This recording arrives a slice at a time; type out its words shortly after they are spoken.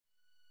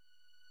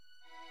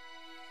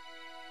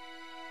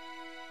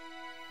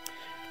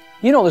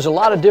You know, there's a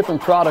lot of different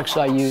products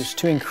I use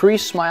to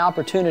increase my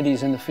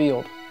opportunities in the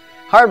field.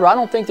 However, I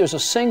don't think there's a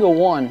single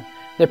one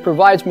that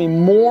provides me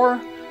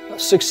more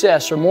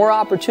success or more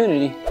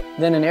opportunity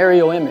than an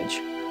aerial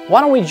image.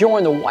 Why don't we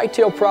join the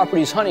Whitetail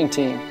Properties hunting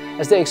team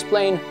as they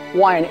explain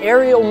why an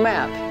aerial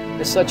map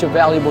is such a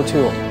valuable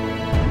tool.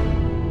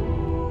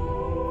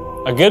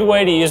 A good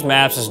way to use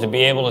maps is to be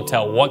able to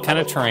tell what kind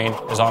of terrain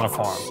is on a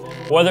farm.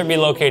 Whether it be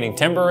locating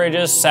timber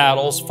ridges,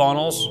 saddles,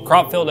 funnels,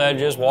 crop field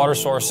edges, water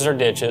sources, or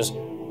ditches,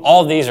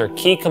 all of these are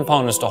key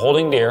components to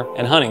holding deer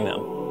and hunting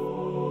them.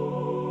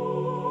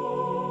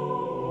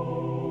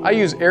 I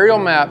use aerial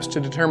maps to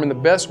determine the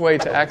best way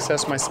to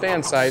access my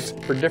stand sites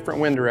for different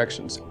wind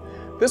directions.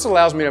 This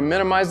allows me to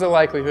minimize the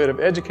likelihood of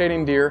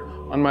educating deer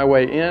on my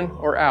way in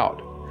or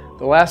out.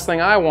 The last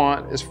thing I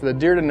want is for the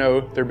deer to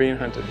know they're being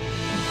hunted.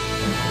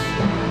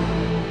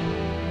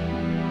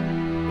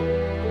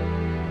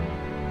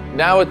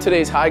 Now with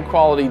today's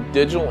high-quality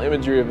digital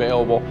imagery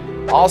available,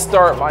 I'll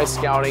start my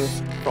scouting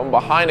from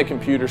behind a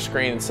computer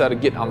screen instead of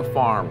getting on the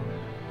farm.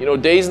 You know,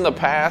 days in the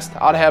past,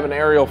 I'd have an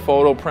aerial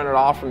photo printed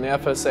off from the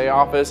FSA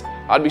office.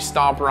 I'd be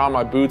stomping around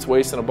my boots,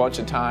 wasting a bunch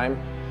of time.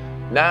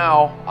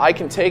 Now, I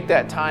can take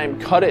that time,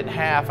 cut it in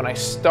half, and I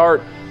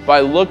start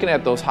by looking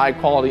at those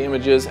high-quality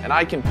images, and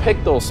I can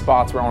pick those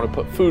spots where I want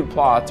to put food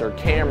plots or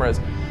cameras.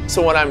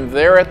 So when I'm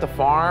there at the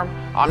farm,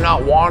 I'm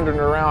not wandering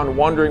around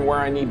wondering where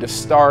I need to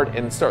start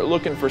and start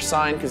looking for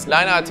sign, because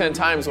 9 out of 10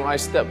 times when I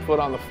step foot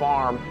on the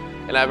farm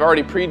and I've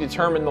already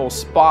predetermined those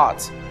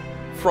spots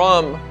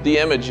from the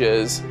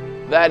images,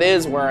 that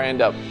is where I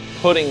end up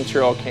putting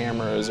trail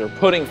cameras or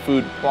putting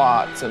food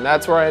plots, and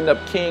that's where I end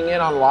up keying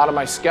in on a lot of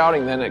my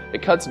scouting. Then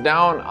it cuts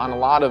down on a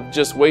lot of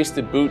just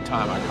wasted boot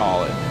time, I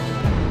call it.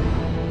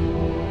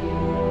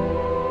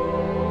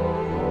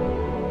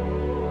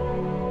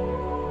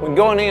 When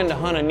going in to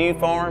hunt a new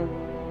farm,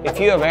 if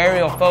you have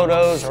aerial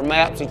photos or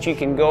maps that you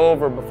can go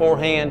over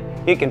beforehand,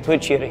 it can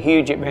put you at a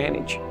huge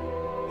advantage.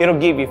 It'll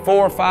give you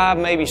 4 or 5,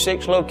 maybe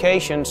 6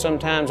 locations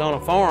sometimes on a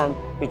farm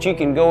that you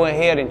can go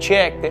ahead and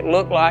check that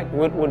look like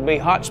would be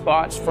hot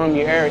spots from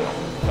your area.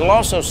 It'll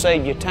also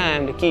save you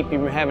time to keep you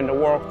from having to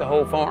walk the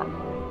whole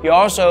farm. You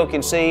also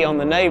can see on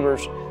the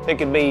neighbors there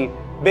could be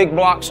big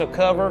blocks of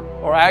cover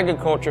or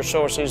agriculture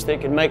sources that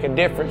can make a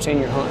difference in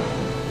your hunt.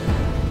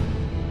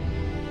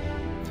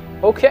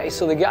 Okay,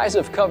 so the guys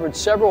have covered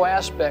several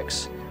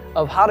aspects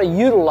of how to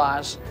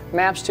utilize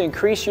maps to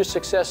increase your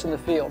success in the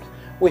field.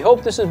 We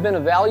hope this has been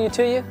of value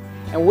to you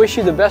and wish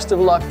you the best of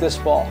luck this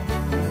fall.